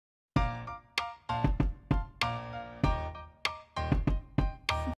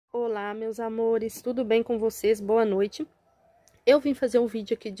Olá, meus amores, tudo bem com vocês? Boa noite. Eu vim fazer um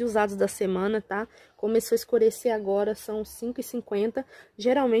vídeo aqui de usados da semana, tá? Começou a escurecer agora, são 5h50.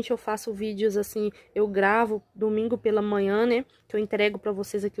 Geralmente eu faço vídeos assim, eu gravo domingo pela manhã, né? Que eu entrego pra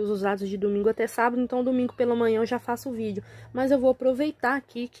vocês aqui os usados de domingo até sábado, então domingo pela manhã eu já faço o vídeo. Mas eu vou aproveitar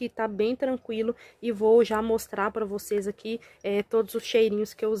aqui que tá bem tranquilo e vou já mostrar pra vocês aqui todos os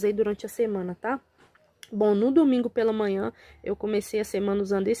cheirinhos que eu usei durante a semana, tá? Bom, no domingo pela manhã, eu comecei a semana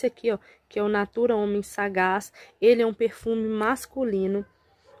usando esse aqui, ó, que é o Natura Homem Sagaz. Ele é um perfume masculino,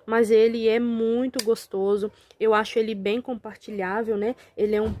 mas ele é muito gostoso. Eu acho ele bem compartilhável, né?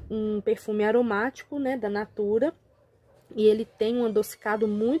 Ele é um perfume aromático, né, da Natura. E ele tem um adocicado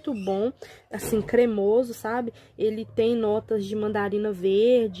muito bom, assim, cremoso, sabe? Ele tem notas de mandarina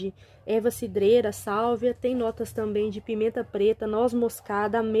verde, erva cidreira, sálvia. Tem notas também de pimenta preta, noz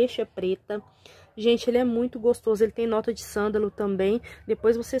moscada, ameixa preta. Gente, ele é muito gostoso, ele tem nota de sândalo também.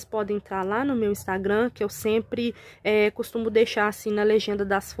 Depois vocês podem entrar lá no meu Instagram, que eu sempre costumo deixar assim na legenda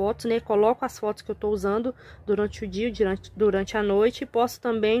das fotos, né? Coloco as fotos que eu tô usando durante o dia, durante a noite, e posto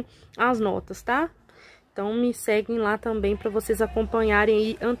também as notas, tá? Então me seguem lá também para vocês acompanharem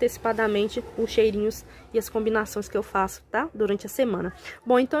aí antecipadamente os cheirinhos e as combinações que eu faço, tá? Durante a semana.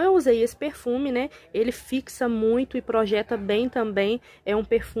 Bom, então eu usei esse perfume, né? Ele fixa muito e projeta bem também. É um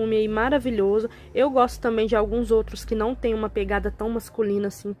perfume aí maravilhoso. Eu gosto também de alguns outros que não tem uma pegada tão masculina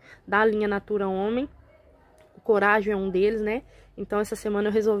assim, da linha Natura Homem. O Coragem é um deles, né? Então essa semana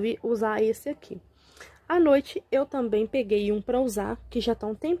eu resolvi usar esse aqui. À noite eu também peguei um para usar, que já tá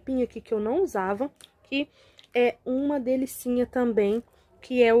um tempinho aqui que eu não usava. Que é uma delicinha também,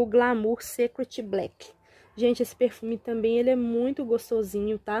 que é o Glamour Secret Black. Gente, esse perfume também, ele é muito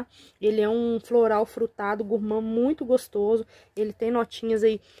gostosinho, tá? Ele é um floral frutado, gourmand, muito gostoso. Ele tem notinhas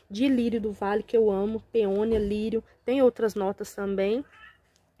aí de lírio do vale, que eu amo, peônia, lírio. Tem outras notas também,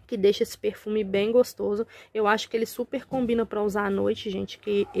 que deixa esse perfume bem gostoso. Eu acho que ele super combina para usar à noite, gente,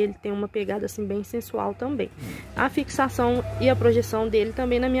 que ele tem uma pegada assim bem sensual também. A fixação e a projeção dele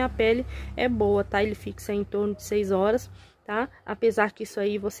também na minha pele é boa, tá? Ele fixa em torno de 6 horas, tá? Apesar que isso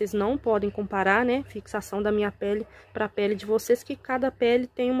aí vocês não podem comparar, né? Fixação da minha pele para a pele de vocês, que cada pele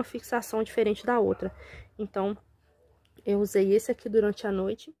tem uma fixação diferente da outra. Então, eu usei esse aqui durante a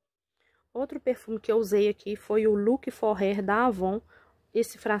noite. Outro perfume que eu usei aqui foi o Look for Hair da Avon.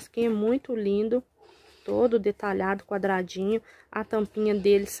 Esse frasquinho é muito lindo, todo detalhado, quadradinho. A tampinha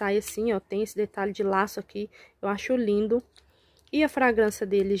dele sai assim, ó, tem esse detalhe de laço aqui, eu acho lindo. E a fragrância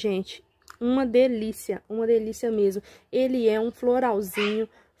dele, gente, uma delícia mesmo. Ele é um floralzinho,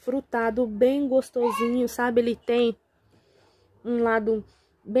 frutado, bem gostosinho, sabe? Ele tem um lado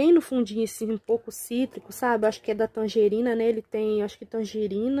bem no fundinho, assim, um pouco cítrico, sabe? Acho que é da tangerina, né? Ele tem, acho que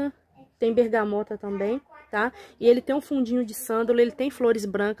tangerina, tem bergamota também, tá? E ele tem um fundinho de sândalo, ele tem flores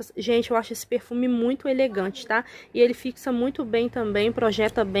brancas. Gente, eu acho esse perfume muito elegante, tá? E ele fixa muito bem também,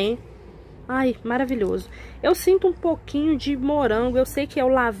 projeta bem. Ai, maravilhoso. Eu sinto um pouquinho de morango, eu sei que é o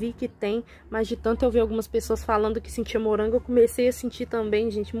Lavi que tem, mas de tanto eu ver algumas pessoas falando que sentia morango, eu comecei a sentir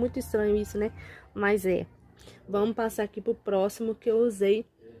também, gente. Muito estranho isso, né? Mas é. Vamos passar aqui pro próximo que eu usei.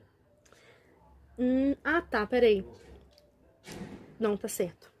 Ah, tá, peraí. Não, tá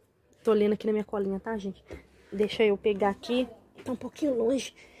certo. Tô lendo aqui na minha colinha, tá, gente? Deixa eu pegar aqui. Tá um pouquinho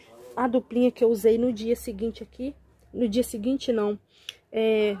longe. A duplinha que eu usei no dia seguinte aqui. No dia seguinte, não.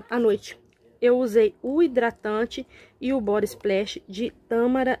 À noite. Eu usei o hidratante e o body splash de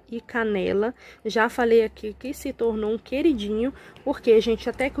tâmara e canela. Já falei aqui que se tornou um queridinho. Porque, gente,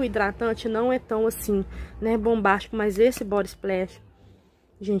 até que o hidratante não é tão assim, né, bombástico. Mas esse body splash,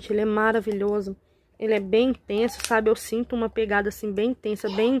 gente, ele é maravilhoso. Ele é bem intenso, sabe? Eu sinto uma pegada assim bem intensa,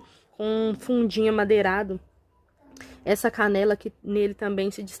 bem com um fundinho amadeirado. Essa canela aqui nele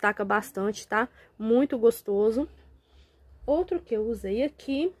também se destaca bastante, tá? Muito gostoso. Outro que eu usei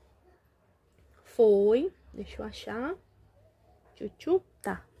aqui foi... Deixa eu achar.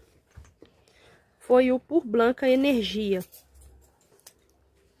 Tá. Foi o Por Blanca Energia.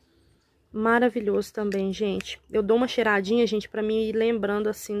 Maravilhoso também, gente. Eu dou uma cheiradinha, gente, pra mim ir lembrando,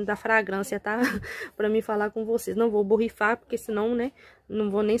 assim, da fragrância, tá? Pra mim falar com vocês. Não vou borrifar, porque senão, né, não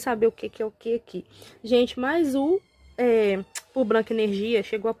vou nem saber o que é o que aqui. Gente, mas o Por Blanca Energia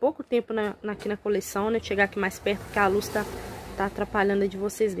chegou há pouco tempo aqui na coleção, né? Chegar aqui mais perto, porque a luz tá atrapalhando de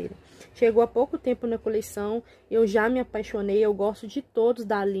vocês verem. Chegou há pouco tempo na coleção, eu já me apaixonei, eu gosto de todos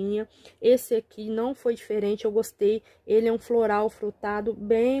da linha. Esse aqui não foi diferente, eu gostei. Ele é um floral frutado,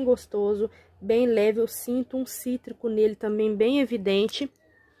 bem gostoso, bem leve. Eu sinto um cítrico nele também, bem evidente.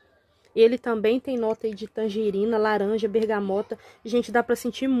 Ele também tem nota aí de tangerina, laranja, bergamota. Gente, dá pra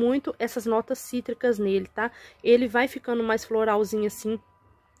sentir muito essas notas cítricas nele, tá? Ele vai ficando mais floralzinho assim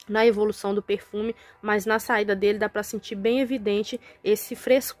na evolução do perfume, mas na saída dele dá pra sentir bem evidente esse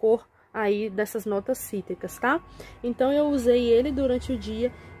frescor aí dessas notas cítricas, tá? Então eu usei ele durante o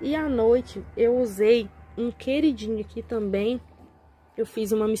dia e à noite eu usei um queridinho aqui também. Eu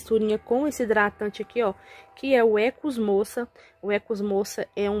fiz uma misturinha com esse hidratante aqui, ó, que é o Ecos Moça. O Ecos Moça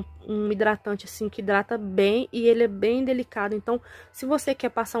é um hidratante, assim, que hidrata bem e ele é bem delicado. Então, se você quer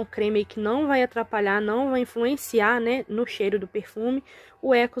passar um creme aí que não vai atrapalhar, não vai influenciar, né, no cheiro do perfume,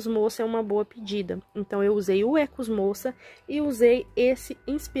 o Ecos Moça é uma boa pedida. Então, eu usei o Ecos Moça e usei esse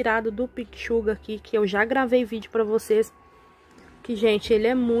inspirado do Pink Sugar aqui, que eu já gravei vídeo pra vocês. Que, gente, ele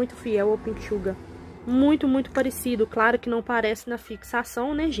é muito fiel ao Pink Sugar. Muito, muito parecido. Claro que não parece na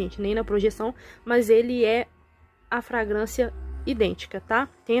fixação, né, gente? Nem na projeção. Mas ele é a fragrância idêntica, tá?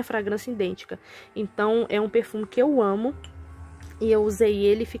 Tem a fragrância idêntica. Então, é um perfume que eu amo. E eu usei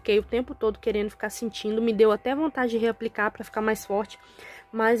ele, fiquei o tempo todo querendo ficar sentindo. Me deu até vontade de reaplicar pra ficar mais forte.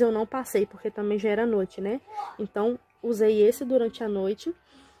 Mas eu não passei, porque também já era noite, né? Então, usei esse durante a noite.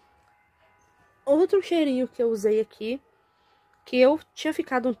 Outro cheirinho que eu usei aqui, que eu tinha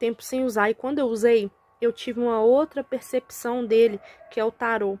ficado um tempo sem usar, e quando eu usei, eu tive uma outra percepção dele, que é o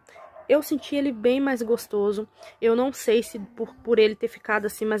Tarô. Eu senti ele bem mais gostoso. Eu não sei se por ele ter ficado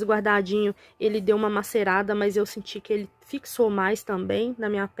assim mais guardadinho, ele deu uma macerada, mas eu senti que ele fixou mais também na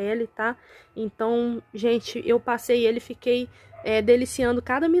minha pele, tá? Então, gente, eu passei ele e fiquei deliciando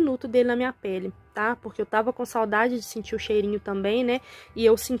cada minuto dele na minha pele, tá? Porque eu tava com saudade de sentir o cheirinho também, né? E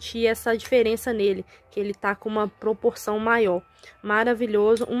eu senti essa diferença nele, que ele tá com uma proporção maior.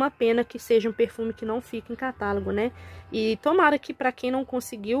 Maravilhoso. Uma pena que seja um perfume que não fica em catálogo, né? E tomara que pra quem não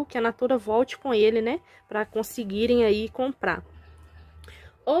conseguiu, que a Natura volte com ele, né? Pra conseguirem aí comprar.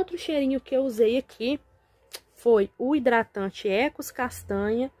 Outro cheirinho que eu usei aqui foi o hidratante Ecos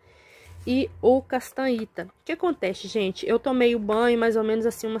Castanha e o castanhita. O que acontece, gente? Eu tomei o banho mais ou menos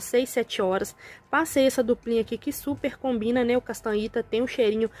assim umas 6, 7 horas. Passei essa duplinha aqui que super combina, né? O castanhita tem um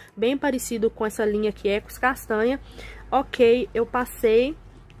cheirinho bem parecido com essa linha aqui, Ecos Castanha. Ok, eu passei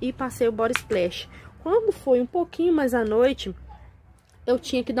e passei o Body Splash. Quando foi um pouquinho mais à noite, eu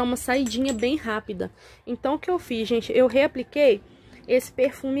tinha que dar uma saidinha bem rápida. Então, o que eu fiz, gente? Eu reapliquei esse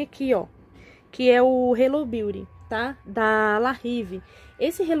perfume aqui, ó, que é o Hello Beauty, tá? Da La Rive.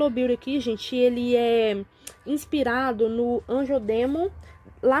 Esse Hello Beauty aqui, gente, ele é inspirado no Angel Demon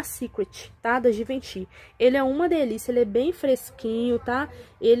La Secret, tá? Da Givenchy. Ele é uma delícia, ele é bem fresquinho, tá?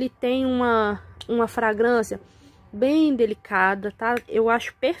 Ele tem uma fragrância bem delicada, tá? Eu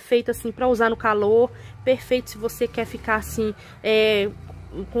acho perfeito, assim, pra usar no calor. Perfeito se você quer ficar, assim,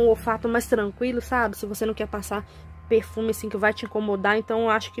 com o olfato mais tranquilo, sabe? Se você não quer passar perfume, assim, que vai te incomodar. Então, eu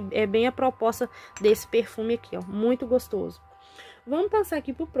acho que é bem a proposta desse perfume aqui, ó. Muito gostoso. Vamos passar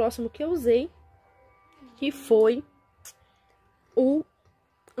aqui pro próximo que eu usei, que foi um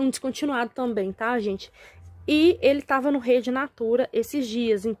descontinuado também, tá, gente? E ele tava no Rede Natura esses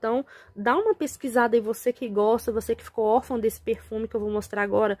dias, então dá uma pesquisada aí, você que gosta, você que ficou órfão desse perfume que eu vou mostrar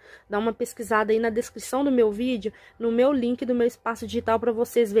agora, dá uma pesquisada aí na descrição do meu vídeo, no meu link do meu espaço digital para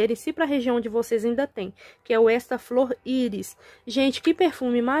vocês verem se pra região de vocês ainda tem, que é o Esta Flor Iris. Gente, que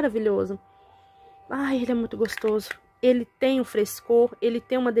perfume maravilhoso! Ai, ele é muito gostoso. Ele tem um frescor, ele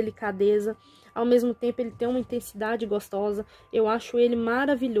tem uma delicadeza, ao mesmo tempo ele tem uma intensidade gostosa. Eu acho ele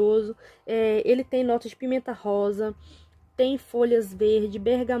maravilhoso. Ele tem notas de pimenta rosa, tem folhas verde,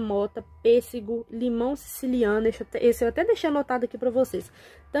 bergamota, pêssego, limão siciliano. Esse eu até deixei anotado aqui para vocês.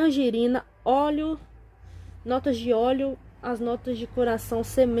 Tangerina, óleo, notas de óleo, as notas de coração,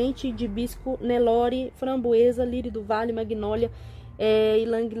 semente de hibisco, nelore, framboesa, lírio do vale, magnólia,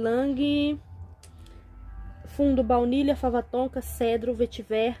 ylang-ylang, fundo, baunilha, fava tonka, cedro,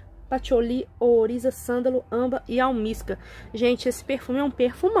 vetiver, patchouli, ouriça, sândalo, âmbar e almíscar. Gente, esse perfume é um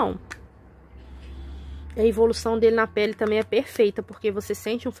perfumão. A evolução dele na pele também é perfeita, porque você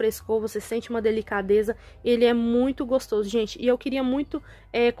sente um frescor, você sente uma delicadeza, ele é muito gostoso, gente. E eu queria muito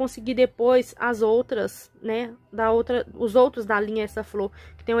conseguir depois as outras, né, os outros da linha Essa Flor,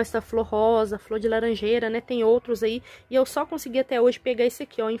 que tem essa flor rosa, flor de laranjeira, né, tem outros aí, e eu só consegui até hoje pegar esse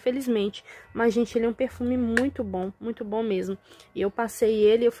aqui, ó, infelizmente. Mas, gente, ele é um perfume muito bom mesmo. E eu passei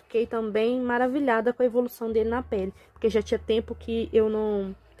ele, eu fiquei também maravilhada com a evolução dele na pele, porque já tinha tempos que eu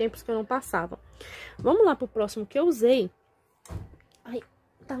não passava. Vamos lá pro próximo que eu usei. Ai,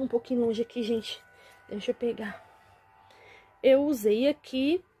 tá um pouquinho longe aqui, gente. Deixa eu pegar. Eu usei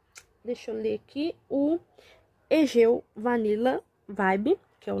aqui, deixa eu ler aqui, o Egeu Vanilla Vibe,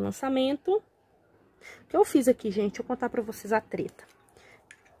 que é o lançamento. O que eu fiz aqui, gente? Deixa eu contar pra vocês a treta.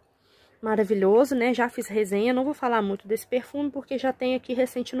 maravilhoso, né? Já fiz resenha, não vou falar muito desse perfume porque já tem aqui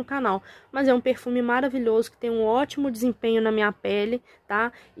recente no canal. Mas é um perfume maravilhoso que tem um ótimo desempenho na minha pele,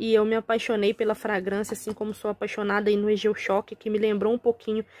 tá? E eu me apaixonei pela fragrância, assim como sou apaixonada aí no Egeu Choque, que me lembrou um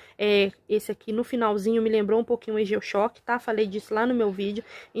pouquinho, esse aqui no finalzinho me lembrou um pouquinho o Egeu Choque, tá? Falei disso lá no meu vídeo.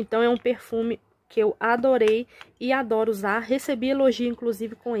 Então é um perfume que eu adorei e adoro usar, recebi elogio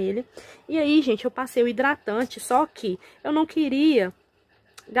inclusive com ele. E aí, gente, eu passei o hidratante, só que eu não queria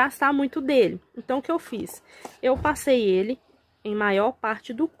gastar muito dele. Então, o que eu fiz? Eu passei ele em maior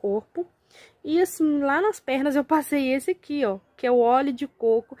parte do corpo. E assim, lá nas pernas eu passei esse aqui, ó, que é o óleo de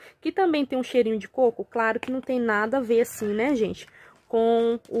coco, que também tem um cheirinho de coco. Claro que não tem nada a ver assim, né, gente,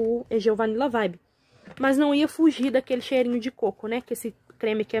 com o Egeu Vanilla Vibe. Mas não ia fugir daquele cheirinho de coco, né, que esse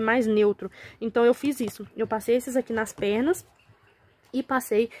creme aqui é mais neutro. Então, eu fiz isso. Eu passei esses aqui nas pernas e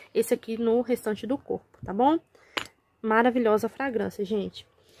passei esse aqui no restante do corpo, tá bom? Maravilhosa fragrância, gente.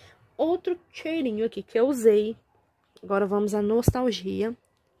 Outro cheirinho aqui que eu usei, agora vamos à nostalgia,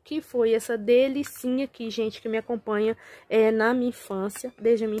 que foi essa delicinha aqui, gente, que me acompanha na minha infância,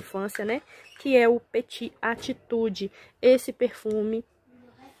 desde a minha infância, né? Que é o Petit Attitude. Esse perfume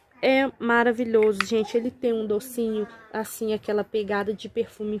é maravilhoso, gente. Ele tem um docinho, assim, aquela pegada de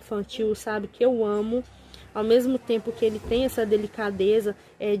perfume infantil, sabe? Que eu amo. Ao mesmo tempo que ele tem essa delicadeza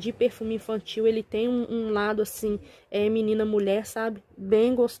de perfume infantil, ele tem um lado assim, menina-mulher, sabe?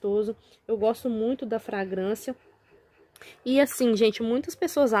 Bem gostoso. Eu gosto muito da fragrância. E assim, gente, muitas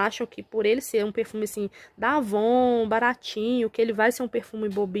pessoas acham que por ele ser um perfume assim, da Avon, baratinho, que ele vai ser um perfume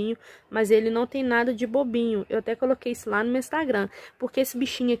bobinho, mas ele não tem nada de bobinho. Eu até coloquei isso lá no meu Instagram, porque esse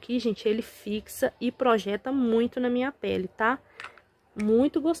bichinho aqui, gente, ele fixa e projeta muito na minha pele, tá?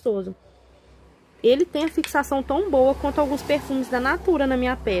 Muito gostoso. Ele tem a fixação tão boa quanto alguns perfumes da Natura na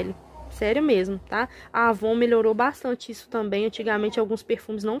minha pele. Sério mesmo, tá? A Avon melhorou bastante isso também. Antigamente alguns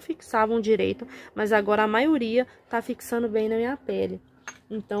perfumes não fixavam direito, mas agora a maioria tá fixando bem na minha pele.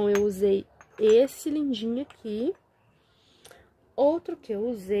 Então eu usei esse lindinho aqui. Outro que eu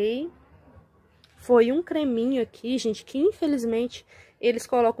usei foi um creminho aqui, gente, que infelizmente eles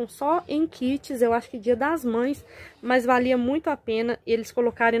colocam só em kits, eu acho que Dia das Mães, mas valia muito a pena eles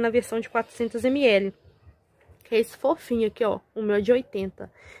colocarem na versão de 400 ml. Que é esse fofinho aqui, ó, o meu é de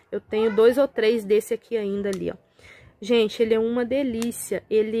 80. Eu tenho 2 ou 3 desse aqui ainda ali, ó. Gente, ele é uma delícia,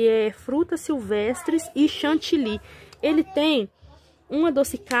 ele é frutas silvestres e chantilly. Ele tem um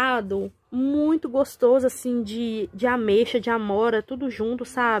adocicado muito gostoso, assim, de ameixa, de amora, tudo junto,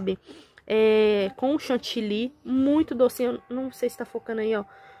 sabe? Com chantilly, muito docinho, não sei se tá focando aí, ó.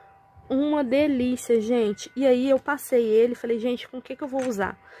 Uma delícia, gente. E aí eu passei ele, falei, gente, com o que eu vou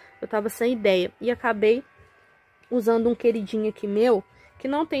usar? Eu tava sem ideia e acabei usando um queridinho aqui meu, que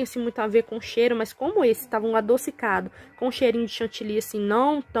não tem assim muito a ver com cheiro, mas como esse tava um adocicado, com um cheirinho de chantilly assim,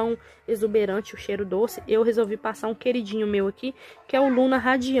 não tão exuberante o cheiro doce, eu resolvi passar um queridinho meu aqui, que é o Luna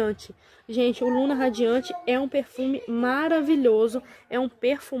Radiante. Gente, o Luna Radiante é um perfume maravilhoso, é um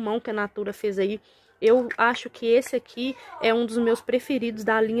perfumão que a Natura fez aí. Eu acho que esse aqui é um dos meus preferidos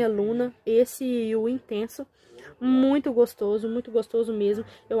da linha Luna, esse e o Intenso. Muito gostoso mesmo.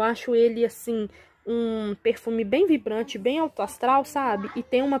 Eu acho ele, assim, um perfume bem vibrante, bem alto astral, sabe? E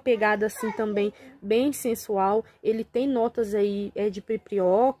tem uma pegada, assim, também bem sensual. Ele tem notas aí de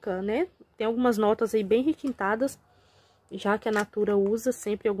piprioca, né? Tem algumas notas aí bem requintadas, já que a Natura usa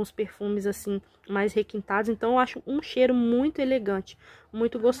sempre alguns perfumes assim mais requintados, então eu acho um cheiro muito elegante,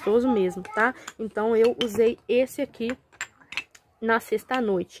 muito gostoso mesmo, tá? Então eu usei esse aqui na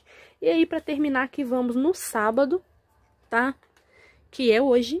sexta-noite. E aí, para terminar aqui, vamos no sábado, tá? Que é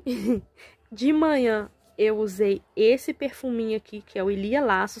hoje. De manhã eu usei esse perfuminho aqui, que é o Ilia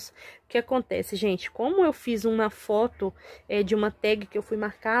Laços. O que acontece, gente? Como eu fiz uma foto de uma tag que eu fui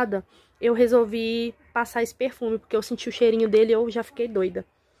marcada, eu resolvi passar esse perfume, porque eu senti o cheirinho dele e eu já fiquei doida.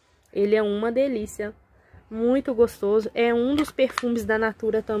 Ele é uma delícia, muito gostoso. É um dos perfumes da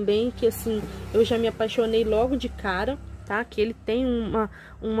Natura também, que assim, eu já me apaixonei logo de cara, tá? Que ele tem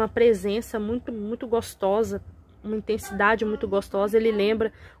uma presença muito gostosa, uma intensidade muito gostosa. Ele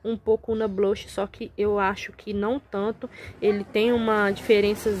lembra um pouco o Una Blush, só que eu acho que não tanto. Ele tem uma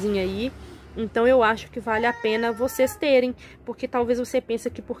diferençazinha aí. Então eu acho que vale a pena vocês terem, porque talvez você pense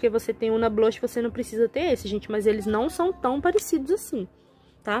que porque você tem Una Blush você não precisa ter esse, gente, mas eles não são tão parecidos assim,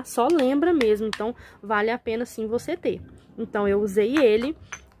 tá? Só lembra mesmo, então vale a pena sim você ter. Então eu usei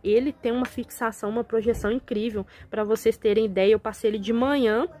ele tem uma fixação, uma projeção incrível, pra vocês terem ideia. Eu passei ele de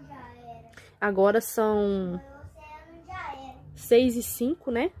manhã, agora são 6h05,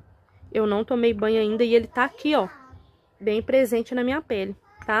 né? Eu não tomei banho ainda e ele tá aqui, ó, bem presente na minha pele,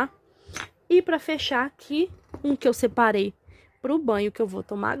 tá? E pra fechar aqui, um que eu separei pro banho que eu vou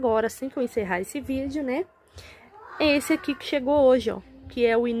tomar agora, assim que eu encerrar esse vídeo, né? É esse aqui que chegou hoje, ó, que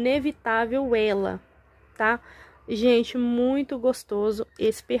é o Inevitável Ela, tá? Gente, muito gostoso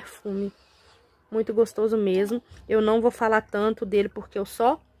esse perfume. Muito gostoso mesmo. Eu não vou falar tanto dele porque eu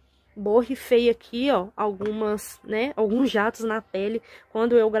só borrifei aqui, ó, alguns jatos na pele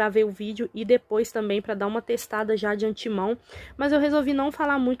quando eu gravei o vídeo e depois também para dar uma testada já de antemão. Mas eu resolvi não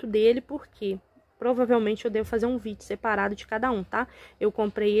falar muito dele porque provavelmente eu devo fazer um vídeo separado de cada um, tá? Eu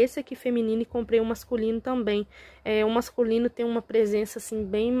comprei esse aqui feminino e comprei o masculino também. O masculino tem uma presença, assim,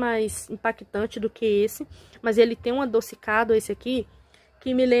 bem mais impactante do que esse. Mas ele tem um adocicado, esse aqui,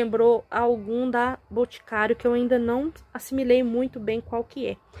 que me lembrou algum da Boticário, que eu ainda não assimilei muito bem qual que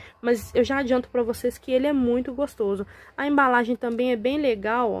é. Mas eu já adianto pra vocês que ele é muito gostoso. A embalagem também é bem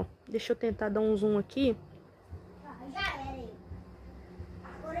legal, ó. Deixa eu tentar dar um zoom aqui.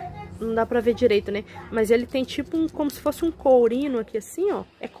 Não dá pra ver direito, né? Mas ele tem tipo como se fosse um courino aqui assim, ó.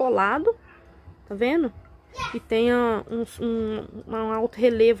 É colado, tá vendo? E tem um alto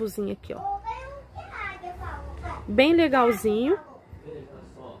relevozinho aqui, ó. Bem legalzinho.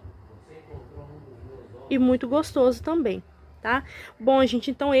 E muito gostoso também, tá? Bom,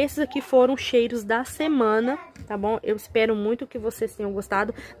 gente, então esses aqui foram os cheiros da semana, tá bom? Eu espero muito que vocês tenham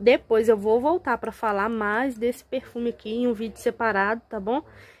gostado. Depois eu vou voltar pra falar mais desse perfume aqui em um vídeo separado, tá bom?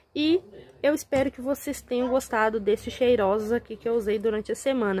 E eu espero que vocês tenham gostado desses cheirosos aqui que eu usei durante a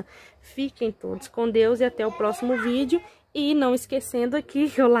semana. Fiquem todos com Deus e até o próximo vídeo. E não esquecendo aqui,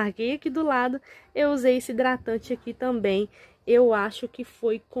 que eu larguei aqui do lado, eu usei esse hidratante aqui também. Eu acho que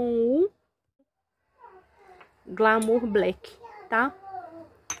foi com o Glamour Black, tá?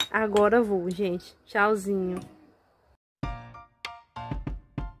 Agora vou, gente. Tchauzinho.